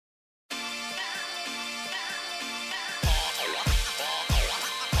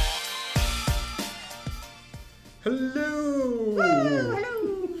Hello! Woo,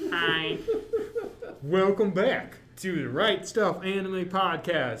 hello! Hi. Welcome back to the Right Stuff Anime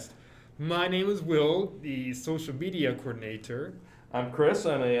Podcast. My name is Will, the social media coordinator. I'm Chris.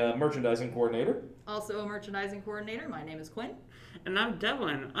 I'm a merchandising coordinator. Also a merchandising coordinator. My name is Quinn. And I'm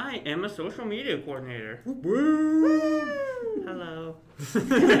Devlin. I am a social media coordinator. Woo! Hello.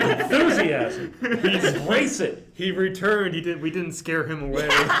 Enthusiasm. He's racing. He returned. We didn't scare him away.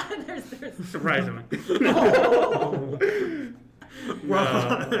 there's Surprisingly.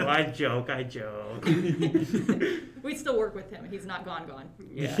 Well, No, I joke. We still work with him. He's not gone.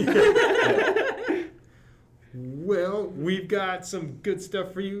 Yeah. well, we've got some good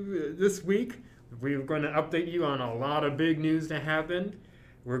stuff for you this week. We're going to update you on a lot of big news that happened.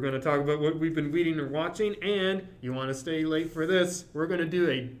 We're going to talk about what we've been reading and watching, and you want to stay late for this, we're going to do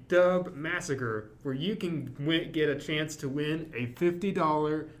a dub massacre where you can get a chance to win a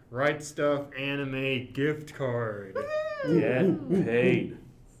 $50 Right Stuff Anime gift card. Get paid.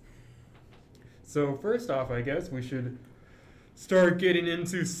 So first off, I guess we should start getting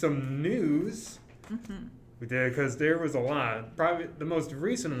into some news. Because there was a lot. Probably the most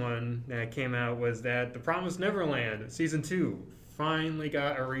recent one that came out was that The Promised Neverland Season 2 finally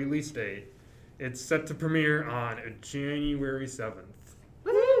got a release date. It's set to premiere on January 7th.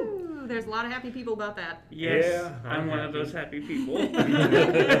 Woo! There's a lot of happy people about that. Yes. Yeah, I'm one of happy. those happy people.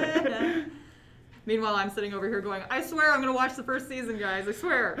 Meanwhile, I'm sitting over here going, I swear I'm going to watch the first season, guys. I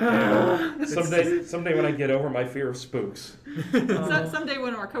swear. Someday when I get over my fear of spooks. Someday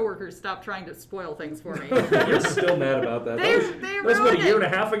when our coworkers stop trying to spoil things for me. You're still mad about that. They That was what, ruined a year it.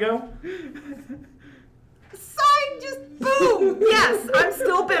 and a half ago? Sign just boom! Yes, I'm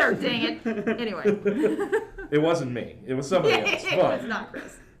still bitter, dang it. Anyway. It wasn't me. It was somebody else. It was But not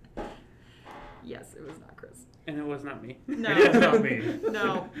Chris. Yes, it was not Chris. And it was not me. No. It is not me.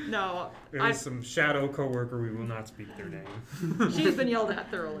 No. It was some shadow coworker. We will not speak their name. She's been yelled at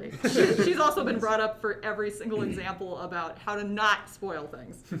thoroughly. She's also been brought up for every single example about how to not spoil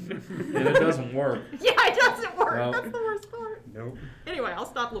things. and it doesn't work. Yeah, it doesn't work. No. That's the worst part. Nope. Anyway, I'll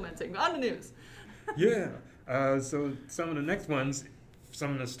stop lamenting. On the news. Yeah. So some of the next ones,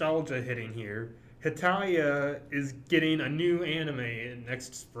 some nostalgia hitting here. Hitalia is getting a new anime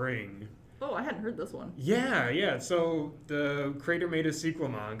next spring. Oh, I hadn't heard this one. Yeah. So the creator made a sequel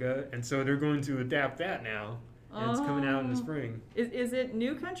manga, and so they're going to adapt that now. And it's coming out in the spring. Is it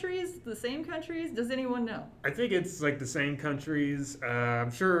new countries? The same countries? Does anyone know? I think it's like the same countries.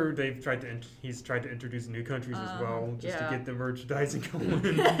 I'm sure he's tried to introduce new countries as well, just to get the merchandising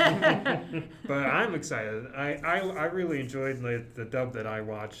going. But I'm excited. I really enjoyed the dub that I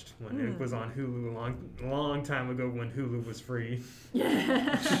watched when it was on Hulu a long time ago when Hulu was free.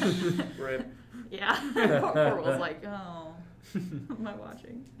 Rip. Yeah. Poor Will's like, oh, what am I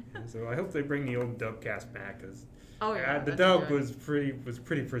watching? So I hope they bring the old dub cast back, because Oh yeah. the that's dub good. was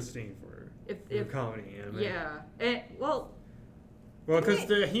pretty pristine for If comedy anime. yeah. Well, because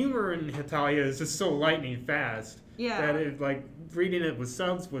the humor in Hitalia is just so lightning fast Yeah. that reading it with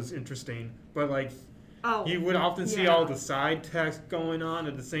subs was interesting, but Oh. you would often see yeah. all the side text going on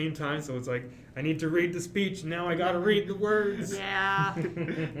at the same time, so it's like, I need to read the speech, now I gotta read the words. Yeah.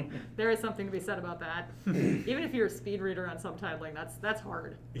 There is something to be said about that. Even if you're a speed reader on subtitling, that's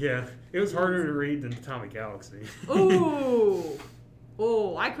hard. Yeah, it was harder to read than Atomic Galaxy. Ooh.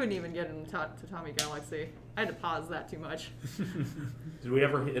 Oh, I couldn't even get into Tommy Galaxy. I had to pause that too much. Did we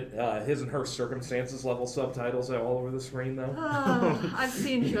ever hit his and her circumstances level subtitles all over the screen, though? I've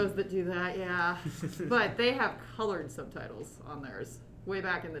seen shows that do that, yeah. But they have colored subtitles on theirs way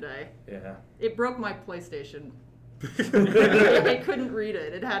back in the day. Yeah. It broke my PlayStation. I couldn't read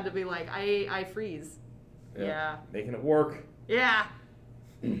it. It had to be like, I freeze. Yeah. Making it work. Yeah.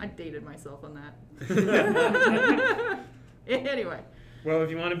 I dated myself on that. Anyway. Well,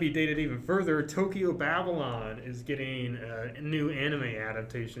 if you want to be dated even further, Tokyo Babylon is getting a new anime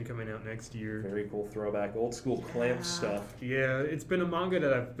adaptation coming out next year. Very cool throwback, old school Clamp stuff. Yeah, it's been a manga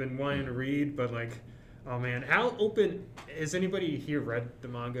that I've been wanting to read, but oh man, how open... Has anybody here read the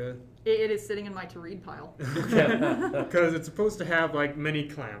manga? It is sitting in my to-read pile. Because it's supposed to have many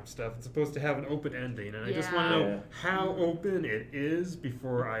clamp stuff. It's supposed to have an open ending, and I just want to know how open it is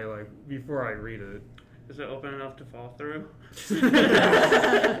before I read it. Is it open enough to fall through?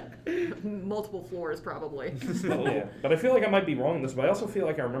 Multiple floors, probably. Yeah. But I feel like I might be wrong in this, but I also feel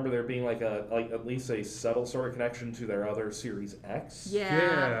like I remember there being at least a subtle sort of connection to their other Series X.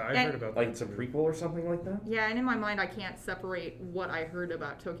 Yeah. I heard about that. Like it's a prequel or something like that? Yeah, and in my mind, I can't separate what I heard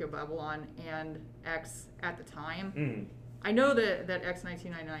about Tokyo Babylon and X at the time. I know that X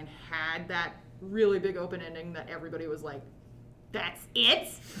 1999 had that really big open ending that everybody was like, that's it?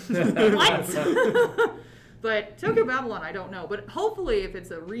 What? But Tokyo Babylon, I don't know. But hopefully, if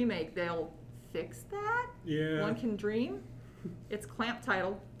it's a remake, they'll fix that. Yeah. One can dream. It's clamp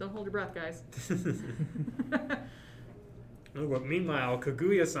title. Don't hold your breath, guys. Oh, but meanwhile,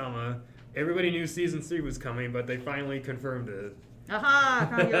 Kaguya-sama, everybody knew season 3 was coming, but they finally confirmed it. Aha!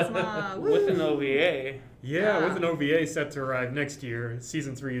 Kaguya-sama! With an Woo! OVA. Yeah, with an OVA set to arrive next year.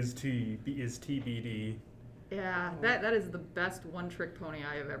 Season 3 is TBD. Yeah, that is the best one-trick pony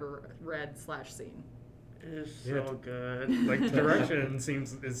I have ever read / seen. It is Yeah. so good. Like, the direction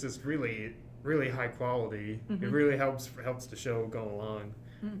is just really, really high quality. It really helps the show go along.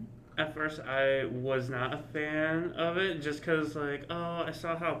 At first, I was not a fan of it just because, like, I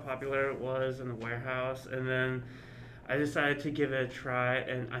saw how popular it was in the warehouse, and then I decided to give it a try,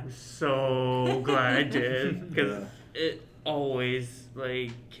 and I'm so glad I did because it always,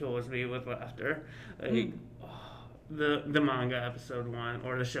 like, kills me with laughter. Like, the manga episode 1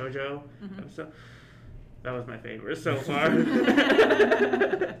 or the shoujo episode. That was my favorite so far.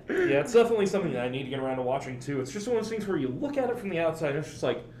 Yeah, it's definitely something that I need to get around to watching too. It's just one of those things where you look at it from the outside and it's just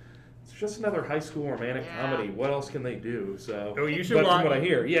like, it's just another high school romantic comedy. What else can they do? So, Oh, you should but watch. from what I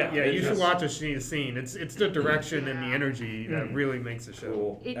hear, yeah, you should watch a scene. It's the direction and the energy that Mm. really makes the show.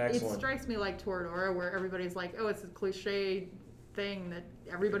 Cool. It Excellent. strikes me like Toradora, where everybody's like, "Oh, it's a cliche thing that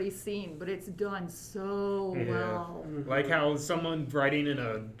everybody's seen," but it's done so Yeah. well. Like how someone writing in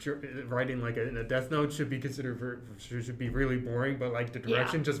a Death Note should be considered should be really boring, but like the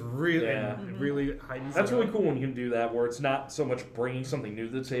direction just really really heightens. That's it really up. cool when you can do that, where it's not so much bringing something new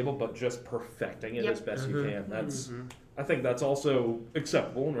to the table, but just perfecting it Yep. as best you can. That's, Mhm. I think that's also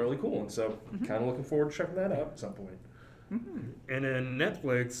acceptable and really cool, and so kind of looking forward to checking that out at some point. And then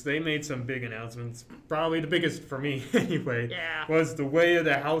Netflix, they made some big announcements. Probably the biggest for me, anyway, Yeah. was The Way of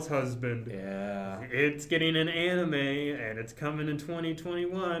the House Husband. Yeah. It's getting an anime, and it's coming in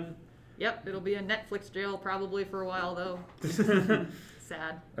 2021. Yep, it'll be in Netflix jail probably for a while though.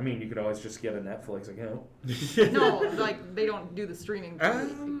 Sad. I mean, you could always just get a Netflix account. No, like they don't do the streaming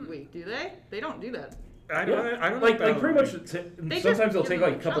Um, week, do they? They don't do that. I don't know like about- pretty much. They just Sometimes it'll give take them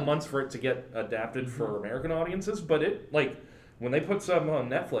like a a couple chunk. months for it to get adapted for American audiences, but it like when they put something on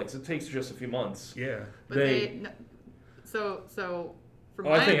Netflix, it takes just a few months. Yeah. But so from Oh,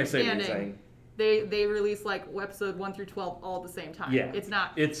 my I think I see what you're understanding, saying. they release like episode 1 through 12 all at the same time. Yeah, It's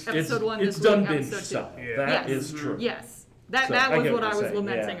not It's episode 1 it's this done week, bin episode 2. style. Yeah. That Yes. is true. Yes. That So, that I was get what what I you're was saying,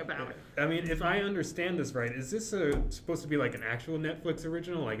 lamenting yeah. about. I mean, if I understand this right, is this supposed to be like an actual Netflix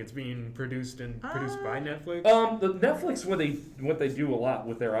original? Like it's being produced by Netflix? The Netflix what they do a lot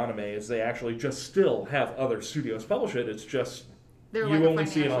with their anime is they actually just still have other studios publish it. It's just They're you like a only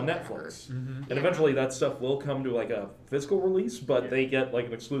see it on financial Netflix, backer. Mhm. and Yeah. eventually that stuff will come to like a physical release, but Yeah. they get like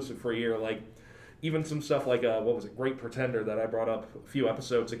an exclusive for a year. Like even some stuff like what was it, Great Pretender that I brought up a few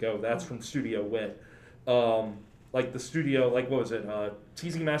episodes ago. That's from Studio Wit. Like the studio, like what was it?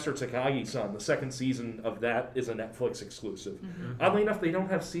 Teasing Master Takagi-san. The second season of that is a Netflix exclusive. Oddly enough, they don't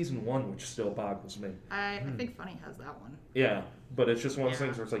have season 1, which still boggles me. I think Funny has that one. Yeah, but it's just one of those Yeah,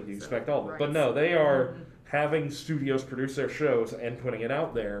 things where it's like you so, expect all of it. But right. no, they are having studios produce their shows and putting it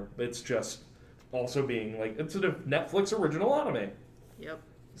out there. It's just also being like, it's a Netflix original anime. Yep.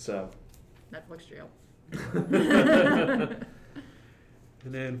 So. Netflix jail.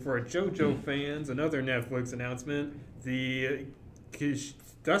 And then for JoJo fans, another Netflix announcement: the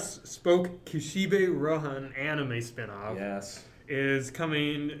Thus Spoke Kishibe Rohan anime spinoff Yes. is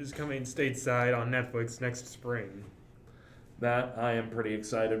coming stateside on Netflix next spring. That I am pretty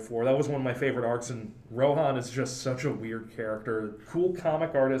excited for. That was one of my favorite arcs, and Rohan is just such a weird character. Cool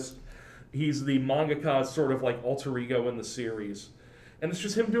comic artist. He's the mangaka's sort of like alter ego in the series. And it's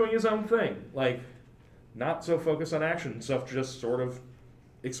just him doing his own thing. Like, not so focused on action stuff, just sort of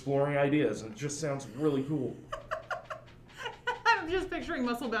exploring ideas. And it just sounds really cool. I'm just picturing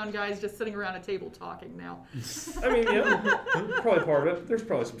muscle-bound guys just sitting around a table talking now. I mean, yeah, probably part of it. There's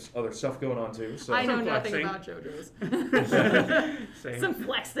probably some other stuff going on too. So. I know Some nothing flexing. about JoJo's. Same. Some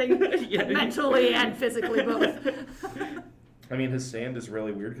flexing, Yeah. mentally and physically both. I mean, his stand is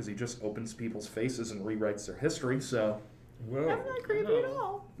really weird because he just opens people's faces and rewrites their history. So. Whoa. That's not creepy at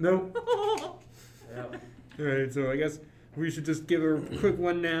all. Nope. Yeah. All right, so I guess we should just give a quick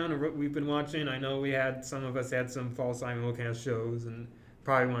rundown of what we've been watching. I know some of us had some fall simulcast shows and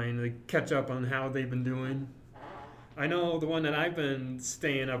probably wanting to catch up on how they've been doing. I know the one that I've been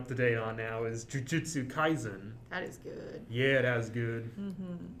staying up to date on now is Jujutsu Kaisen. That is good. Yeah, that was good.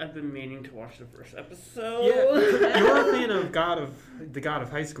 I've been meaning to watch the first episode. Yeah, you're a fan of the God of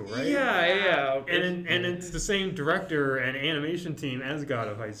High School, right? Yeah. And it's the same director and animation team as God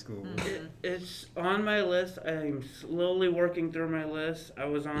of High School. It's on my list. I'm slowly working through my list. I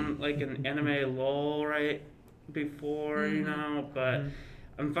was on like an anime lull right before, but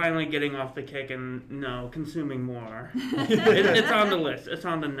I'm finally getting off the kick and consuming more. It's on the list. It's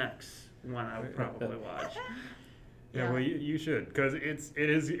on the next one I would probably watch. Yeah, well, you should, because it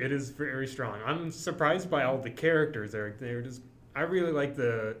is very strong. I'm surprised by all the characters. They're just. I really like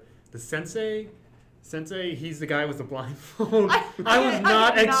the sensei. Sensei, he's the guy with the blindfold. I was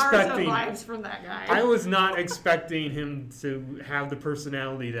not expecting. Vibes from that guy. I was not expecting him to have the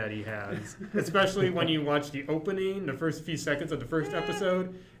personality that he has, especially when you watch the opening, the first few seconds of the first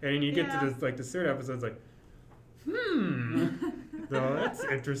episode, and then you get to the third episode. It's like, so that's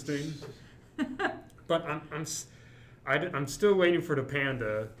interesting. But I'm still waiting for the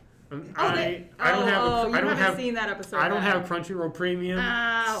panda. I don't have seen that episode. I don't have Crunchyroll Premium.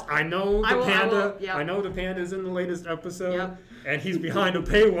 I know the panda. I know the panda's in the latest episode, and he's behind a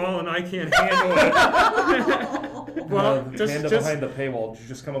paywall, and I can't handle it. Well, the panda behind the paywall. Did you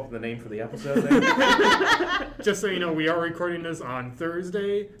just come up with a name for the episode? There? Just so you know, we are recording this on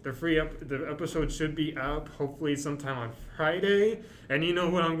Thursday. The episode should be up hopefully sometime on Friday. And you know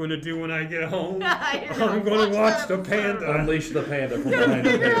what I'm going to do when I get home? I'm going to watch the panda. Unleash the panda from behind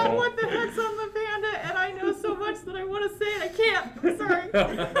the Figure out paywall. what the heck's on the panda, and I know so much that I want to say it. I can't. I'm sorry.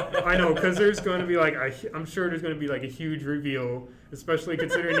 I know, because there's going to be I'm sure there's going to be a huge reveal, especially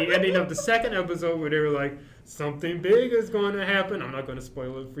considering the ending of the second episode where they were like, something big is going to happen. I'm not going to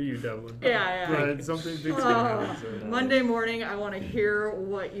spoil it for you, Devlin. Yeah. But something big's going to happen. So. Monday morning, I want to hear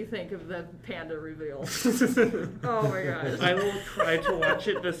what you think of the panda reveal. Oh my gosh. I will try to watch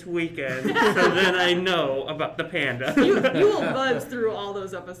it this weekend, so then I know about the panda. You will buzz through all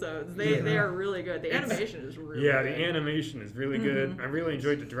those episodes. They are really good. The animation is really good. The animation is really good. I really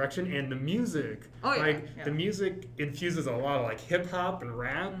enjoyed the direction and the music. Oh, yeah. The music infuses a lot of hip hop and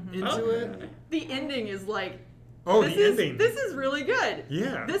rap into it. The ending is ending. This is really good.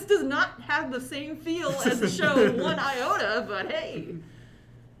 Yeah. This does not have the same feel as the show one iota, but hey.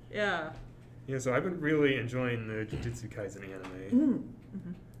 Yeah. Yeah, so I've been really enjoying the Jujutsu Kaisen anime.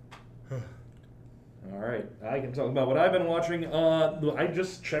 All right, I can talk about what I've been watching. I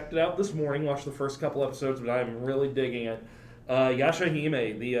just checked it out this morning, watched the first couple episodes, but I'm really digging it.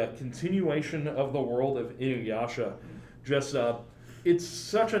 Yashahime, the continuation of the world of Inuyasha. It's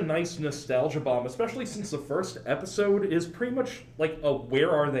such a nice nostalgia bomb, especially since the first episode is pretty much like a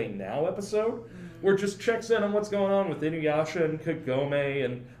Where Are They Now episode, where it just checks in on what's going on with Inuyasha and Kagome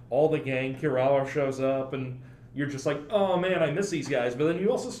and all the gang. Kirawa shows up, and you're just like, oh man, I miss these guys. But then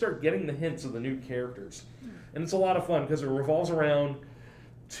you also start getting the hints of the new characters. And it's a lot of fun because it revolves around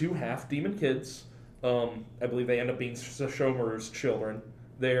two half-demon kids. I believe they end up being Sesshomaru's children.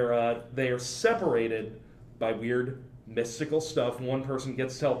 They are separated by weird mystical stuff. One person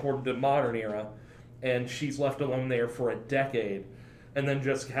gets teleported to the modern era, and she's left alone there for a decade, and then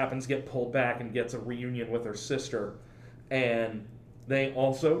just happens to get pulled back and gets a reunion with her sister. And they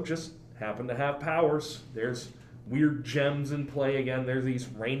also just happen to have powers. There's weird gems in play again. There's these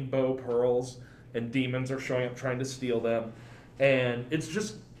rainbow pearls, and demons are showing up trying to steal them. And it's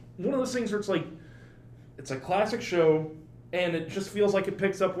just one of those things where it's a classic show, and it just feels like it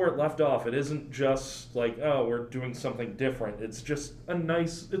picks up where it left off. It isn't just like, oh, we're doing something different. It's just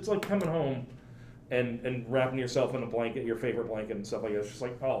it's like coming home and wrapping yourself in a blanket, your favorite blanket and stuff like that. It's just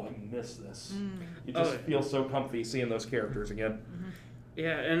like, oh, I miss this. You just feel so comfy seeing those characters again.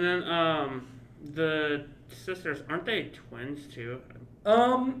 Yeah, and then the sisters, aren't they twins too?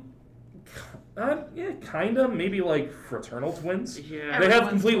 Yeah, kind of. Maybe like fraternal twins. Yeah. They have Everyone's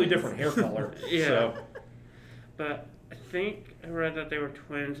completely twins. different hair color. Yeah. So. But I think I read that they were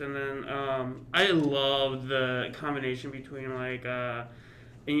twins, and then I love the combination between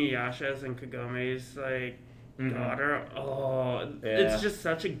Inuyasha's and Kagome's daughter. Oh, it's just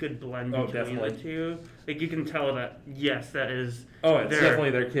such a good blend between the two. You can tell that that is. Oh, it's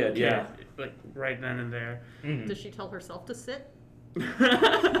definitely their kid. Yeah. Right then and there. Does she tell herself to sit?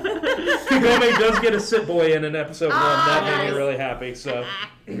 Kagome does get a sit boy in episode 1. That made me really happy. So.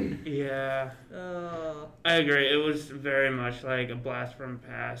 Yeah. I agree. It was very much like a blast from the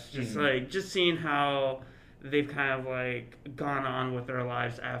past. Just seeing how they've kind of gone on with their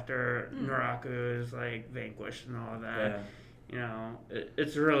lives after Naraku is vanquished and all of that. Yeah.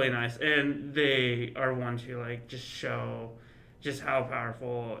 It's really nice, and they are one to just show just how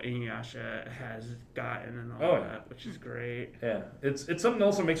powerful Inuyasha has gotten and all that, which is great. Yeah, it's something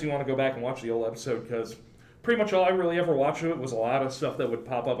else that makes me want to go back and watch the old episode, because pretty much all I really ever watched of it was a lot of stuff that would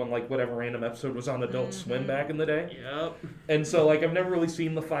pop up on like whatever random episode was on Adult Swim back in the day. Yep. And so like I've never really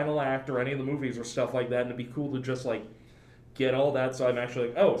seen the final act or any of the movies or stuff like that, and it'd be cool to just like get all that. So I'm actually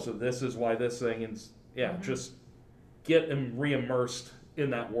like, oh, so this is why this thing, and just get re-immersed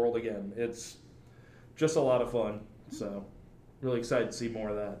in that world again. It's just a lot of fun. So really excited to see more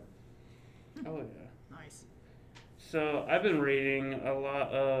of that. Oh yeah. Nice. So I've been reading a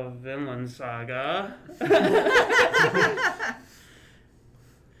lot of Vinland Saga.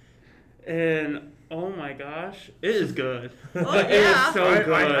 And oh my gosh, it is good. Oh, It yeah. is so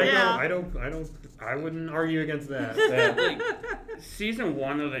good. I wouldn't argue against that. Like, season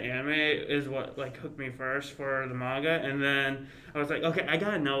 1 of the anime is what like hooked me first for the manga, and then I was like, okay, I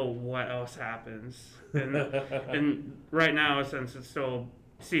gotta know what else happens. And right now, since it's still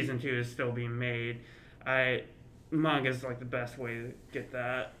season 2 is still being made, manga is like the best way to get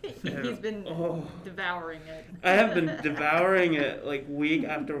that. He's been devouring it. I have been devouring it like week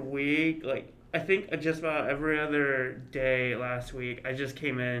after week. Like I think just about every other day last week, I just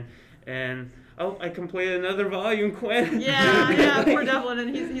came in and I completed another volume, Quinn. Yeah, poor Devlin,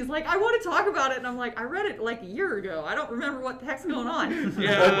 and he's like, I want to talk about it, and I'm like, I read it like a year ago. I don't remember what the heck's going on.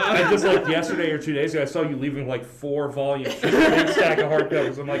 Yeah. I just like yesterday or 2 days ago, I saw you leaving like 4 volumes, just a big stack of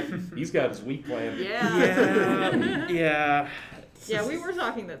hardcovers. I'm like, he's got his week planned. Yeah. Yeah, we were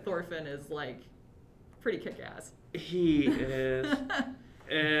talking that Thorfinn is like pretty kick-ass. He is.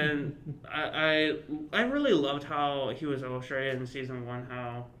 And I really loved how he was illustrated in season 1,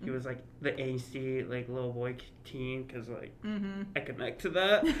 how he was like the angsty like little boy teen, because like I connect to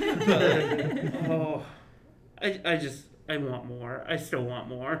that. But I want more. I still want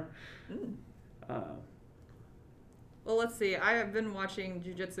more. Well, let's see. I have been watching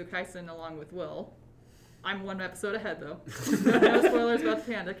Jujutsu Kaisen along with Will. I'm 1 episode ahead, though. No spoilers about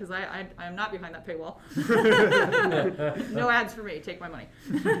the panda, because I am not behind that paywall. No ads for me. Take my money.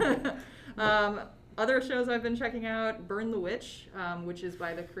 Other shows I've been checking out, Burn the Witch, which is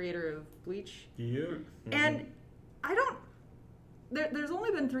by the creator of Bleach. Yeah. And I don't... There's only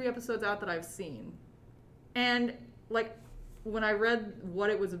been 3 episodes out that I've seen. And, like, when I read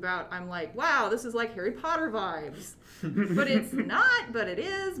what it was about, I'm like, wow, this is like Harry Potter vibes. But it's not, but it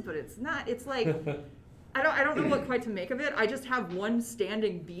is, but it's not. It's like... I don't know what quite to make of it. I just have one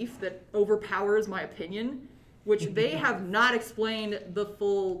standing beef that overpowers my opinion, which they have not explained the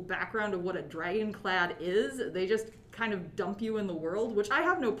full background of what a dragonclad is. They just kind of dump you in the world, which I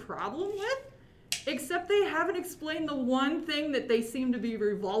have no problem with, except they haven't explained the one thing that they seem to be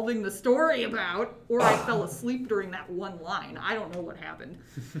revolving the story about, or I fell asleep during that one line. I don't know what happened.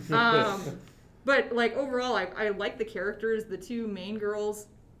 But like overall, I like the characters. The 2 main girls,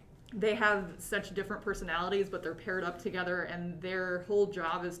 they have such different personalities, but they're paired up together, and their whole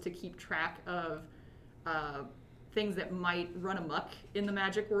job is to keep track of things that might run amok in the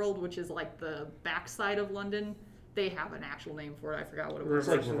magic world, which is like the backside of London. They have an actual name for it. I forgot what it was.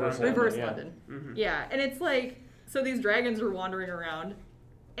 It's like Reverse London. London. Mm-hmm. Yeah, and it's like, so these dragons are wandering around,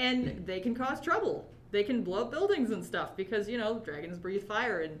 and they can cause trouble. They can blow up buildings and stuff because, you know, dragons breathe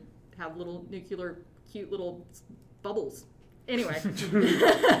fire and have little nuclear, cute little bubbles. Anyway.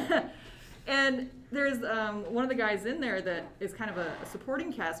 And there's one of the guys in there that is kind of a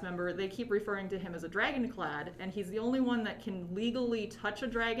supporting cast member. They keep referring to him as a dragonclad, and he's the only one that can legally touch a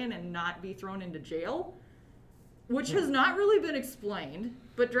dragon and not be thrown into jail, which has not really been explained.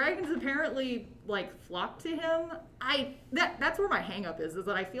 But dragons apparently like flock to him. That's where my hang up is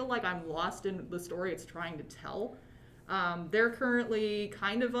that I feel like I'm lost in the story it's trying to tell. They're currently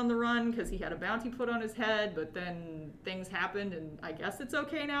kind of on the run because he had a bounty put on his head, but then things happened, and I guess it's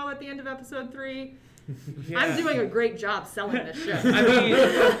okay now at the end of episode 3. Yeah. I'm doing a great job selling this show.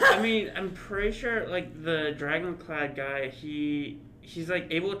 I mean, I'm pretty sure like the dragonclad guy, he's like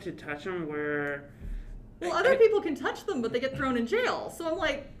able to touch him where. Well, other people can touch them, but they get thrown in jail. So I'm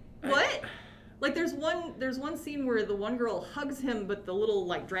like, what? Like there's one scene where the one girl hugs him, but the little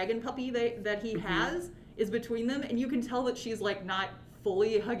like dragon puppy that he has is between them, and you can tell that she's like not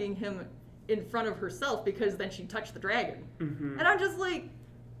fully hugging him in front of herself because then she touched the dragon. And I'm just like,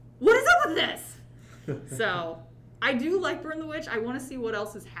 what is up with this? So I do like Burn the Witch. I want to see what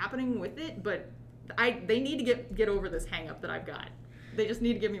else is happening with it, but they need to get over this hang up that I've got. They just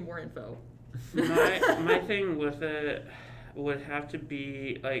need to give me more info. My thing with it would have to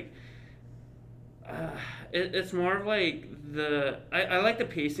be like it's more of like I like the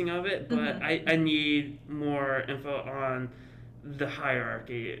pacing of it, but I need more info on the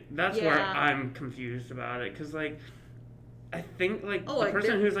hierarchy. That's where I'm confused about it, because like I think like Oh, the like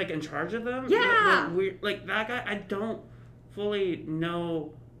person they're- who's like in charge of them. Yeah! Like, weird, like that guy. I don't fully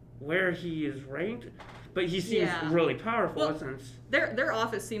know where he is ranked, but he seems Yeah. really powerful Well, since. Their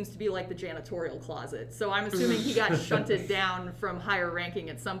office seems to be like the janitorial closet, so I'm assuming he got shunted down from higher ranking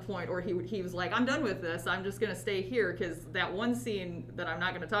at some point, or he was like, I'm done with this, I'm just gonna stay here, because that one scene that I'm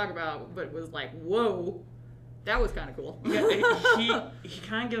not gonna talk about, but was like, whoa, that was kind of cool. Yeah, he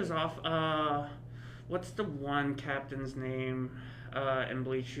kind of gives off. What's the one captain's name in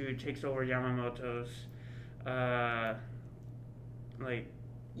Bleach who takes over Yamamoto's like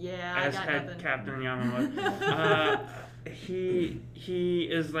Yeah, I as got head nothing. Captain Yamamoto? He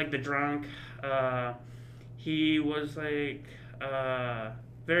is like the drunk. He was like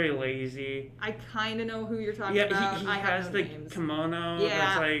very lazy. I kind of know who you're talking Yeah, about. he I have has no the names. kimono Yeah,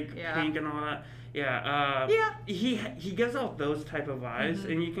 that's like yeah. pink and all that. Yeah. Yeah. He gives off those type of vibes,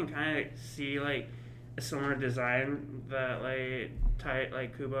 Mhm. and you can kind of see like a similar design that like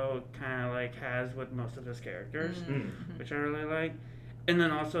Kubo kind of like has with most of his characters, Mhm. which I really like. And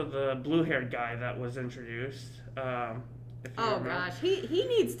then also the blue-haired guy that was introduced. If you Oh remember. gosh, he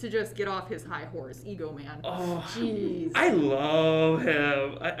needs to just get off his high horse, ego man. Oh, Jeez. I love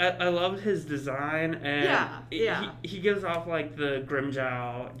him. I loved his design, and Yeah. He gives off like the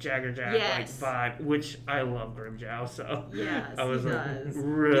Grimjow, Jaggerjack Yes. like vibe, which I love Grimjow. So Yes, I was he like, does.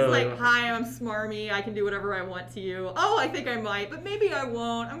 really. He's like, hi, I'm smarmy. I can do whatever I want to you. Oh, I think I might, but maybe I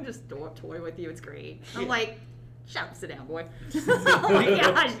won't. I'm just toy with you. It's great. I'm Yeah. like, shut up, sit down, boy. Oh my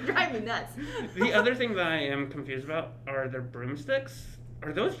gosh, drive me nuts. The other thing that I am confused about are their broomsticks.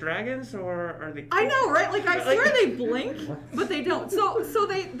 Are those dragons or are they? I know, right? Like I Like- swear they blink, but they don't. So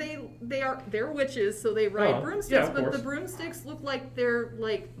they're witches, so they ride Oh, broomsticks, yeah, of but course. the broomsticks look like they're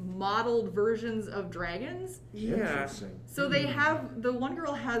like modeled versions of dragons. Yeah. Interesting. So they have the one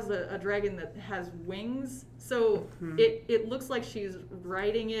girl has a dragon that has wings, so Mhm. it looks like she's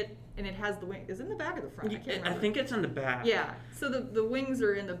riding it, and it has the wing. Is it in the back or the front? I can't I remember. think it's in the back. Yeah. So the wings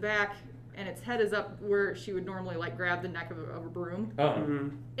are in the back, and its head is up where she would normally like grab the neck of a broom.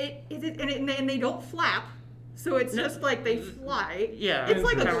 Mhm. And they don't flap, so it's No. just like they fly. Yeah. It's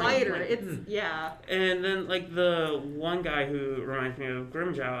like a Powering glider. plane. It's yeah. And then, like, the one guy who reminds me of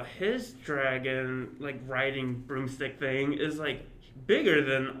Grimjow, his dragon, like, riding broomstick thing is, like, bigger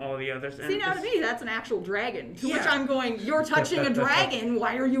than all the others. And See, now to it's- me, that's an actual dragon. To which Yeah. I'm going, you're touching a dragon.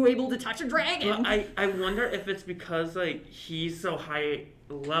 Why are you able to touch a dragon? Well, I wonder if it's because, like, he's so high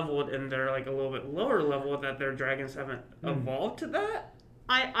leveled and they're, like, a little bit lower level that their dragons haven't evolved to that?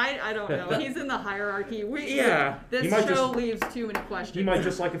 I don't know. He's in the hierarchy. Yeah. This He might show just- leaves too many questions. He might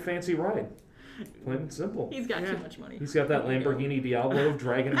just like a fancy ride. Plain and simple. He's got Yeah. too much money. He's got that Lamborghini Diablo of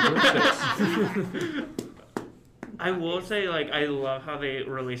dragon and broomsticks. I will say, like, I love how they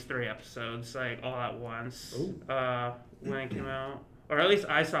released 3 episodes, like, all at once Ooh. when it came out. Or at least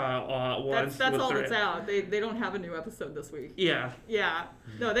I saw it all at once. That's with all 3. that's out. They don't have a new episode this week. Yeah. Yeah.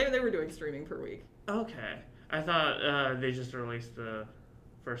 No, they were doing streaming per week. Okay. I thought they just released the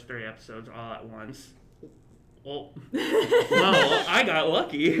first 3 episodes all at once. Well, I got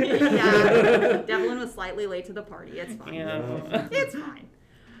lucky. Yeah. Devlin was slightly late to the party. It's fine. Yeah. It's fine.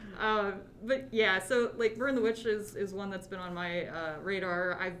 But yeah, so like Burn the Witch is one that's been on my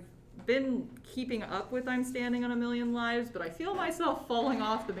radar. I've been keeping up with I'm Standing on a Million Lives, but I feel myself falling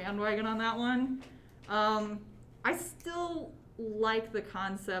off the bandwagon on that one. I still like the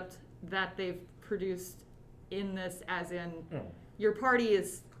concept that they've produced in this, as in your party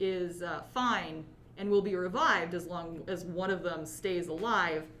is fine and will be revived as long as one of them stays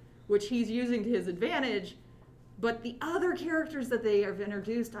alive, which he's using to his advantage. But the other characters that they have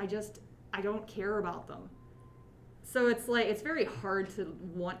introduced, I don't care about them. So it's like, it's very hard to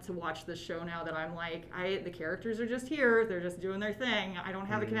want to watch this show now that I'm like, the characters are just here, they're just doing their thing. I don't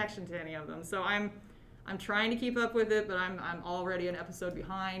have a connection to any of them. So I'm trying to keep up with it, but I'm already an episode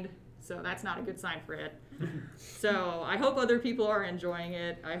behind. So that's not a good sign for it. So I hope other people are enjoying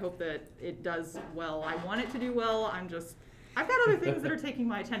it. I hope that it does well. I want it to do well. I've got other things that are taking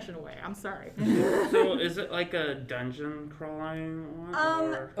my attention away. I'm sorry. So is it like a dungeon crawling one?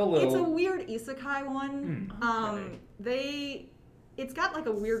 Or? A little. It's a weird isekai one. Okay. It's got like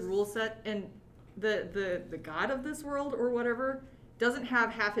a weird rule set, and the god of this world or whatever doesn't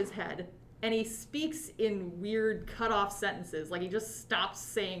have half his head, and he speaks in weird cut off sentences. Like he just stops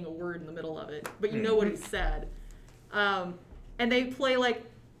saying a word in the middle of it, but you know what he said. And they play like.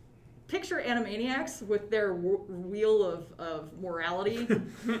 Picture Animaniacs with their wheel of morality,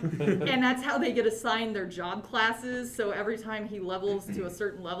 and that's how they get assigned their job classes. So every time he levels to a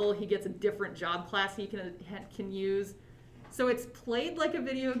certain level, he gets a different job class he can use. So it's played like a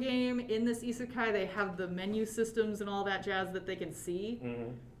video game. In this isekai, they have the menu systems and all that jazz that they can see.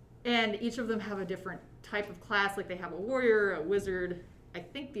 Mm-hmm. And each of them have a different type of class. Like they have a warrior, a wizard. I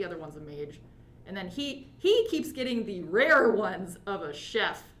think the other one's a mage. And then he keeps getting the rare ones of a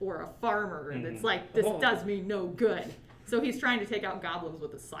chef or a farmer. And it's like, this does me no good. So he's trying to take out goblins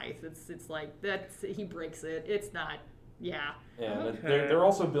with a scythe. It's like, he breaks it. It's not, yeah. And they're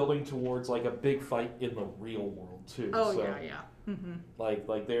also building towards like a big fight in the real world too. Oh, so, yeah. Mm-hmm. Like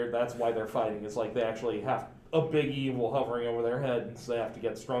that's why they're fighting. It's like they actually have a big evil hovering over their head, and so they have to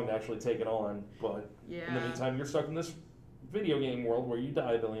get strong to actually take it on. But in the meantime, you're stuck in this video game world where you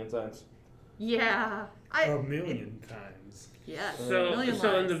die a billion times. Yeah. A million times. Yes. So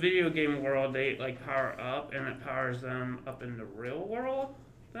in the video game world, they like power up, and it powers them up in the real world.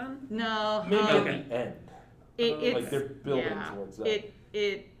 Then No. Maybe at Okay. the end. It's, Like they're building towards that.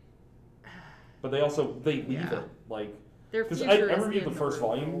 But they leave it like. Their Because future I is reviewed the in first real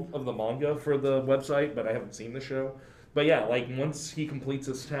volume world. of the manga for the website, but I haven't seen the show. But yeah, like once he completes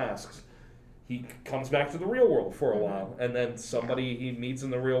his tasks, he comes back to the real world for a while, and then somebody he meets in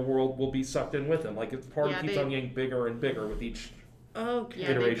the real world will be sucked in with him. Like its party keeps on getting bigger and bigger with each. okay, Yeah,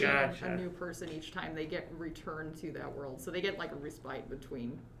 they iteration. get a new person each time they get returned to that world. So they get like a respite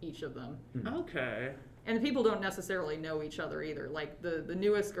between each of them. Okay. And the people don't necessarily know each other either. Like the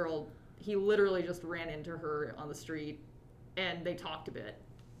newest girl, he literally just ran into her on the street and they talked a bit.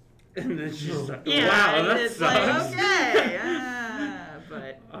 And then she's like, Yeah, wow, that it's sucks. like, okay.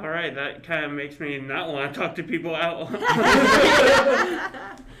 But All right, that kind of makes me not want to talk to people out.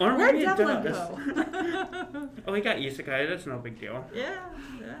 Or where'd maybe it Devlin does. go? Oh, we got Isekai. That's no big deal. yeah.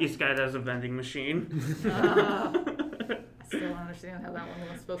 Isekai has a vending machine. I still don't understand how that one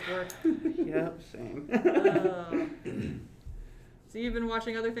was supposed to work. Yep, same. So you've been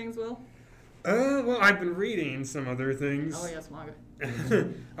watching other things, Will? Well, I've been reading some other things. Oh yes, manga.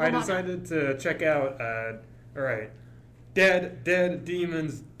 I decided to check out, Dead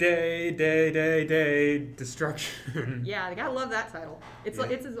Demons Day Destruction. Yeah, I gotta love that title. It's like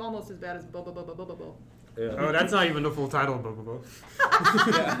it's almost as bad as Bo. Yeah. Oh, that's not even the full title of Bobobo.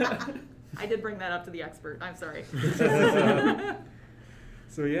 I did bring that up to the expert. I'm sorry.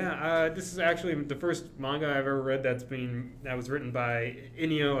 So yeah, this is actually the first manga I've ever read that was written by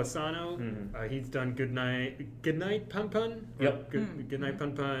Inio Asano. Mhm. He's done Goodnight Pun Pun. Yep. Goodnight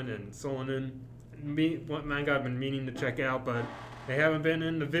Pun Pun and Solanin. What manga I've been meaning to check out, but they haven't been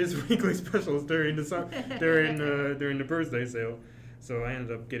in the Viz Weekly specials during the birthday sale. So I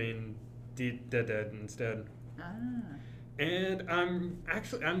ended up getting Dead instead. And I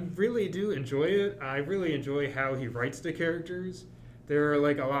really do enjoy it. I really enjoy how he writes the characters. They're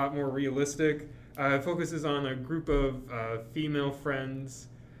like a lot more realistic. It focuses on a group of female friends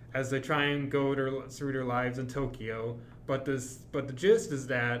as they try and go through their lives in Tokyo. But the gist is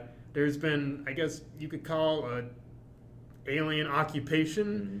that there's been, I guess you could call a alien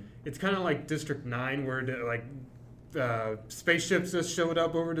occupation. It's kind of like District 9 where spaceships just showed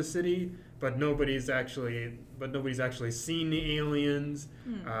up over the city, but nobody's actually seen the aliens.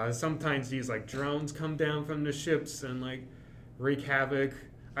 Sometimes these like drones come down from the ships and like wreak havoc.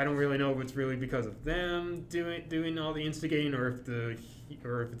 I don't really know if it's really because of them doing all the instigating, or if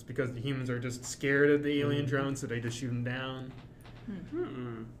it's because the humans are just scared of the alien drones, so they just shoot them down.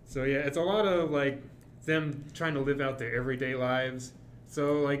 So yeah, it's a lot of like them trying to live out their everyday lives.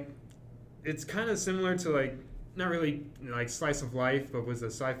 So like, it's kind of similar to like, not really like slice of life, but with a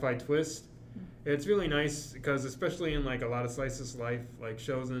sci-fi twist. It's really nice because especially in like a lot of slices of life like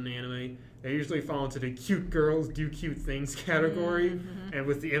shows and anime, they usually fall into the cute girls do cute things category, and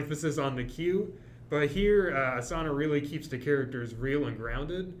with the emphasis on the cute. But here, Asano really keeps the characters real and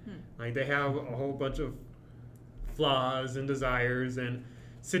grounded. Like they have a whole bunch of flaws and desires and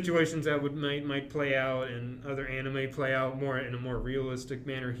situations that might play out in other anime play out more in a more realistic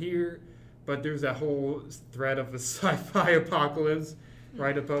manner here. But there's that whole threat of a sci-fi apocalypse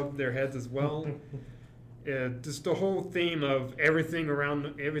right above their heads as well. Just the whole theme of everything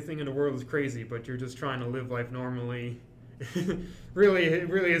in the world is crazy, but you're just trying to live life normally. It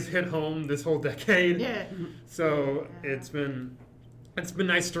really has hit home this whole decade. Yeah. So it's been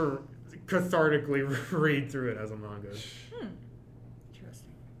nice to cathartically read through it as a manga. Interesting.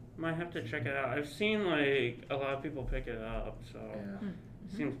 Might have to check it out. I've seen like a lot of people pick it up, so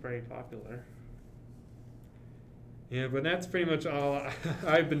it seems pretty popular. Yeah, but that's pretty much all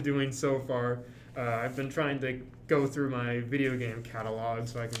I've been doing so far. I've been trying to go through my video game catalog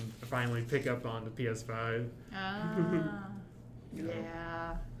so I can finally pick up on the PS5.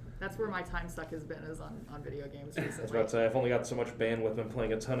 Yeah. That's where my time suck has been, is on video games recently. I was about to say, I've only got so much bandwidth. I'm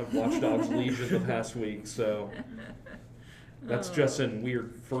playing a ton of Watch Dogs Legion the past week, so. That's just in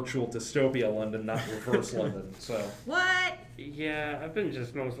weird virtual dystopia London, not reverse London. So What? Yeah, I've been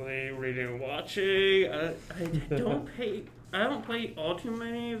just mostly reading and watching. I don't play all too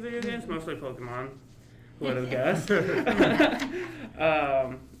many video games, mostly Pokemon. Who would have guessed?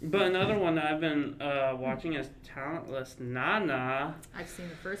 But another one that I've been watching is Talentless Nana. I've seen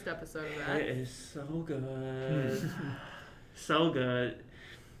the first episode of that. It is so good. So good.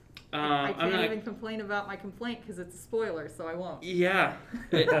 I I'm can't not, even complain about my complaint because it's a spoiler, so I won't. Yeah.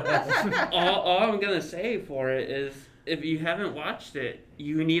 All I'm going to say for it is if you haven't watched it,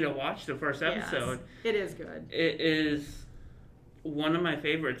 you need to watch the first episode. Yes, it is good. It is one of my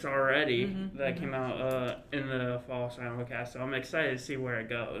favorites already that came out in the fall simulcast, so I'm excited to see where it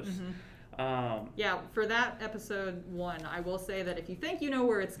goes. Yeah, for that episode 1, I will say that if you think you know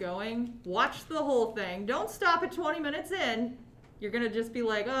where it's going, watch the whole thing. Don't stop at 20 minutes in. You're going to just be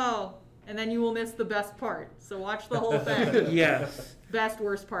like, oh, and then you will miss the best part. So watch the whole thing. Yes. Best,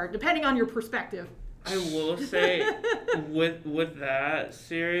 worst part, depending on your perspective. I will say with that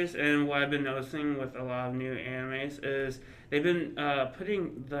series and what I've been noticing with a lot of new animes is they've been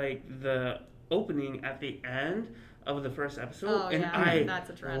putting like the opening at the end of the first episode, and I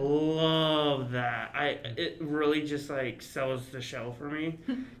that's a trend. love that. It really just like sells the show for me,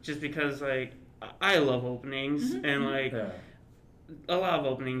 just because like I love openings and like. yeah. A lot of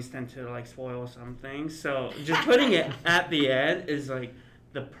openings tend to like spoil some things, so just putting it at the end is like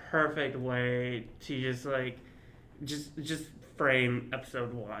the perfect way to just like just frame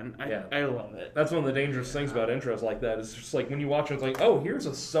episode 1. I love it. That's one of the dangerous things about intros like that. It's just like when you watch it, it's like, oh, here's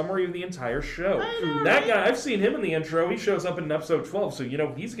a summary of the entire show. That guy, I've seen him in the intro. He shows up in episode 12, so you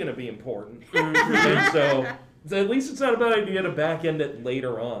know he's going to be important. And so at least it's not a bad idea to back end it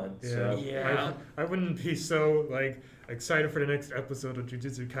later on. So. Yeah. I wouldn't be so like excited for the next episode of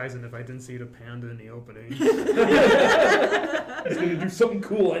Jujutsu Kaisen if I didn't see the panda in the opening. He's gonna do something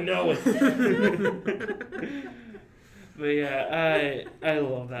cool, I know it. But yeah, I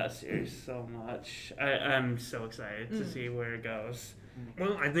love that series so much. I'm so excited to see where it goes.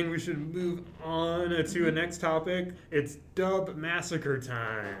 Well, I think we should move on to the next topic. It's Dub Massacre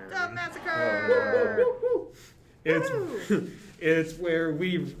time. Dub Massacre! It's where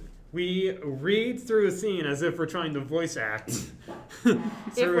we read through a scene as if we're trying to voice act.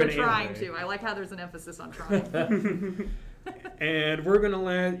 If we're trying to. I like how there's an emphasis on trying. And we're gonna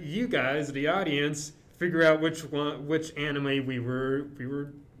let you guys, the audience, figure out which anime we were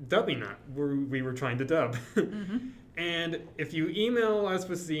dubbing at. We were trying to dub. And if you email us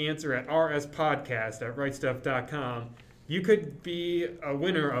with the answer at rspodcast@rightstuff.com, you could be a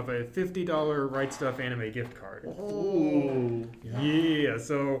winner of a $50 Right Stuff anime gift card. Ooh. Yeah,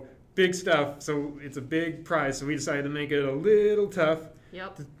 so big stuff. So it's a big prize. So we decided to make it a little tough.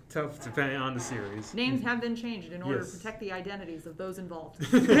 Yep. Tough depending on the series. Names have been changed in order Yes. to protect the identities of those involved.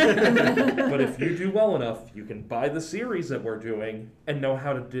 But if you do well enough, you can buy the series that we're doing and know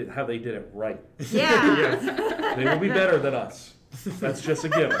how they did it right. Yeah. Yes. They will be better than us. That's just a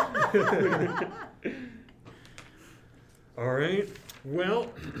given. All right.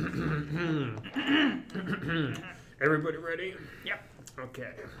 Well, everybody ready? Yep.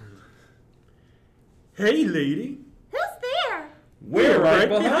 Okay. Hey, lady. Who's there? We're right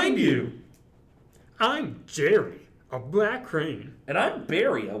behind you. I'm Jerry, a black crane. And I'm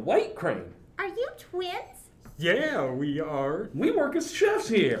Barry, a white crane. Are you twins? Yeah, we are. We work as chefs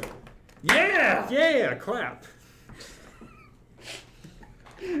here. Yeah! Yeah, clap.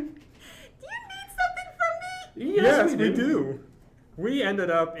 Do you need something from me? Yes, we do. We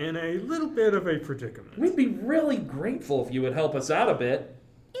ended up in a little bit of a predicament. We'd be really grateful if you would help us out a bit.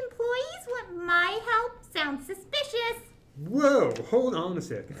 Employees want my help? Sounds suspicious. Whoa, hold on a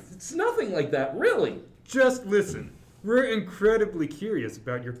second. It's nothing like that, really. Just listen. We're incredibly curious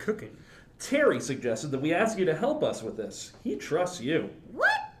about your cooking. Terry suggested that we ask you to help us with this. He trusts you. What?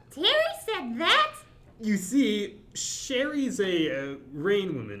 Terry said that? You see, Sherry's a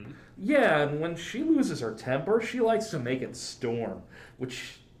rain woman. Yeah, and when she loses her temper, she likes to make it storm,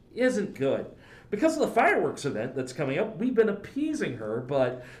 which isn't good. Because of the fireworks event that's coming up, we've been appeasing her,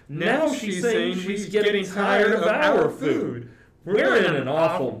 but now she's saying she's getting tired of our food. We're in an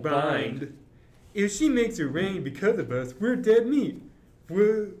awful bind. If she makes it rain because of us, we're dead meat.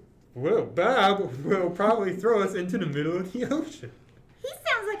 Well, Bob will probably throw us into the middle of the ocean. He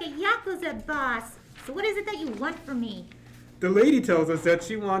sounds like a Yakuza boss. So what is it that you want from me? The lady tells us that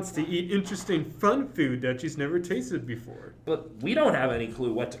she wants to eat interesting, fun food that she's never tasted before. But we don't have any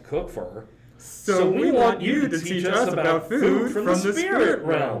clue what to cook for her. So we want you to teach us about food from the spirit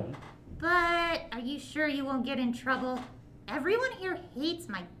realm. But are you sure you won't get in trouble? Everyone here hates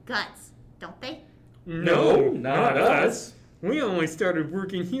my guts, don't they? No, not us. We only started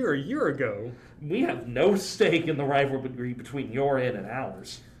working here a year ago. We have no stake in the rivalry between your inn and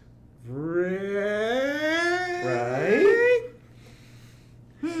ours. Right?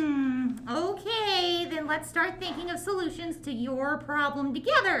 Okay, then let's start thinking of solutions to your problem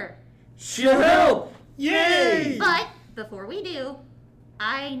together. She'll help! Yay! But before we do,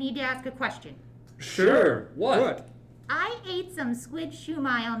 I need to ask a question. Sure. What? I ate some squid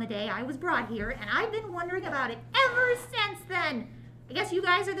shumai on the day I was brought here, and I've been wondering about it ever since then. I guess you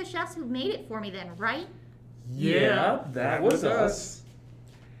guys are the chefs who made it for me then, right? Yeah, that was us.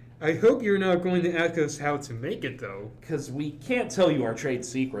 I hope you're not going to ask us how to make it, though. Because we can't tell you our trade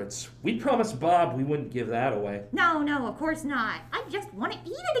secrets. We promised Bob we wouldn't give that away. No, of course not. I just want to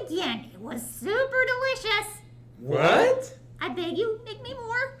eat it again. It was super delicious. What? I beg you, make me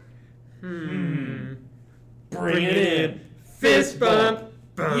more. Bring it in. Fist bump.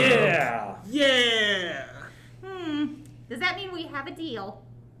 Bump. Yeah. Yeah. Does that mean we have a deal?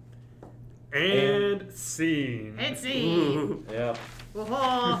 And scene. And see. Yeah.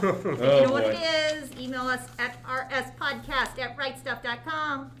 Oh, You know what it is. Email us at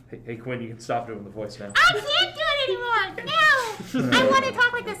rspodcast@rightstuff.com. Hey, Quinn, you can stop doing the voice now. I can't do it anymore. No. I want to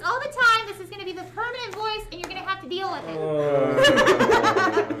talk like this all the time. This is going to be the permanent voice, and you're going to have to deal with it.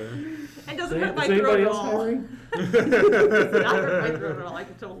 It doesn't hurt my Is throat anybody at else all. hiring? It does not hurt my throat at all. I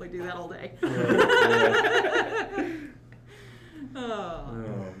could totally do that all day.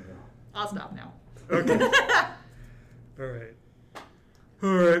 Oh. I'll stop now. Okay. All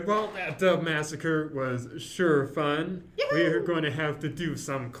right. Well, that Dub Massacre was sure fun. Yahoo! We are going to have to do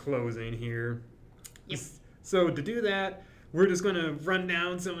some closing here. Yep. So to do that, we're just going to run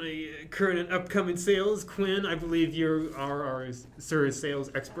down some of the current and upcoming sales. Quinn, I believe you are our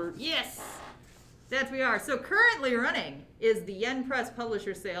sales expert. Yes, that we are. So currently running is the Yen Press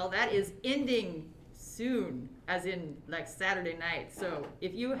Publisher Sale. That is ending soon, as in like Saturday night. So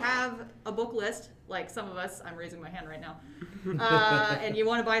if you have a book list, like some of us, I'm raising my hand right now, and you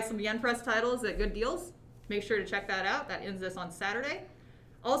want to buy some Yen Press titles at good deals, make sure to check that out. That ends this on Saturday.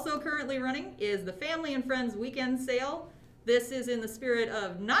 Also currently running is the Family and Friends Weekend Sale. This is in the spirit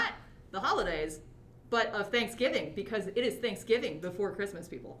of not the holidays, but of Thanksgiving, because it is Thanksgiving before Christmas,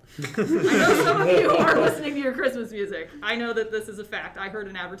 people. I know some of you are listening to your Christmas music. I know that this is a fact. I heard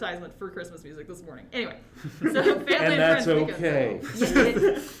an advertisement for Christmas music this morning. Anyway, so Family and that's Friends Weekend okay.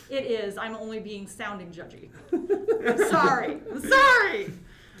 Sale. Yeah, it is. I'm only being sounding judgy. I'm sorry.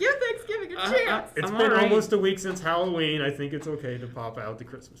 Give Thanksgiving a chance. It's I'm been alright. almost a week since Halloween. I think it's okay to pop out the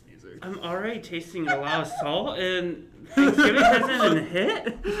Christmas music. I'm already tasting a lot of salt, and Thanksgiving hasn't even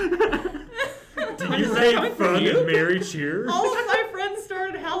hit. Do When you is that make coming from fun you? and merry cheer? All of my friends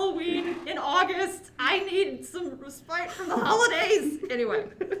started Halloween in August. I need some respite from the holidays. Anyway,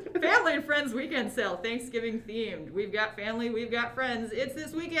 Family and Friends Weekend Sale, Thanksgiving themed. We've got family, we've got friends. It's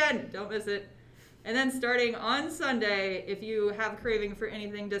this weekend. Don't miss it. And then starting on Sunday, if you have a craving for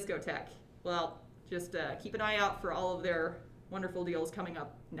anything discotheque, well, just keep an eye out for all of their wonderful deals coming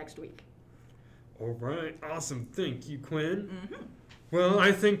up next week. All right, awesome. Thank you, Quinn. Well,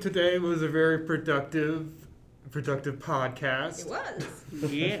 I think today was a very productive podcast. It was.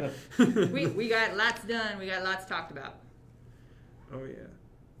 Yeah. We got lots done. We got lots talked about. Oh yeah.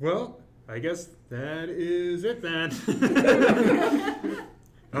 Well, I guess that is it then.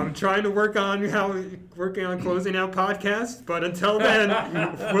 I'm trying to work on closing out podcasts, but until then,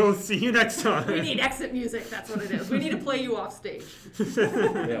 we'll see you next time. We need exit music. That's what it is. We need to play you off stage.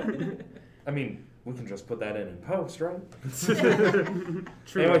 Yeah. I mean, we can just put that in post, right?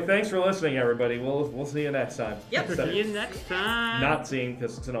 True. Anyway, thanks for listening, everybody. We'll see you next time. Yep. Except See you next time. not seeing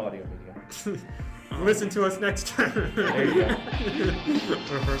because it's an audio medium. Listen to us next time. There you go.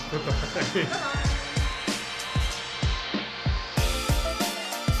 Bye-bye.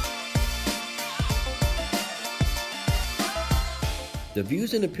 The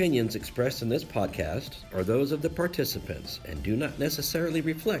views and opinions expressed in this podcast are those of the participants and do not necessarily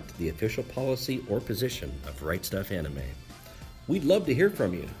reflect the official policy or position of Right Stuff Anime. We'd love to hear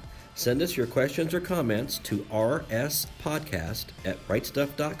from you. Send us your questions or comments to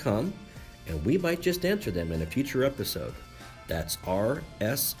rspodcast@rightstuff.com, and we might just answer them in a future episode. That's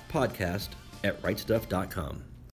rspodcast@rightstuff.com.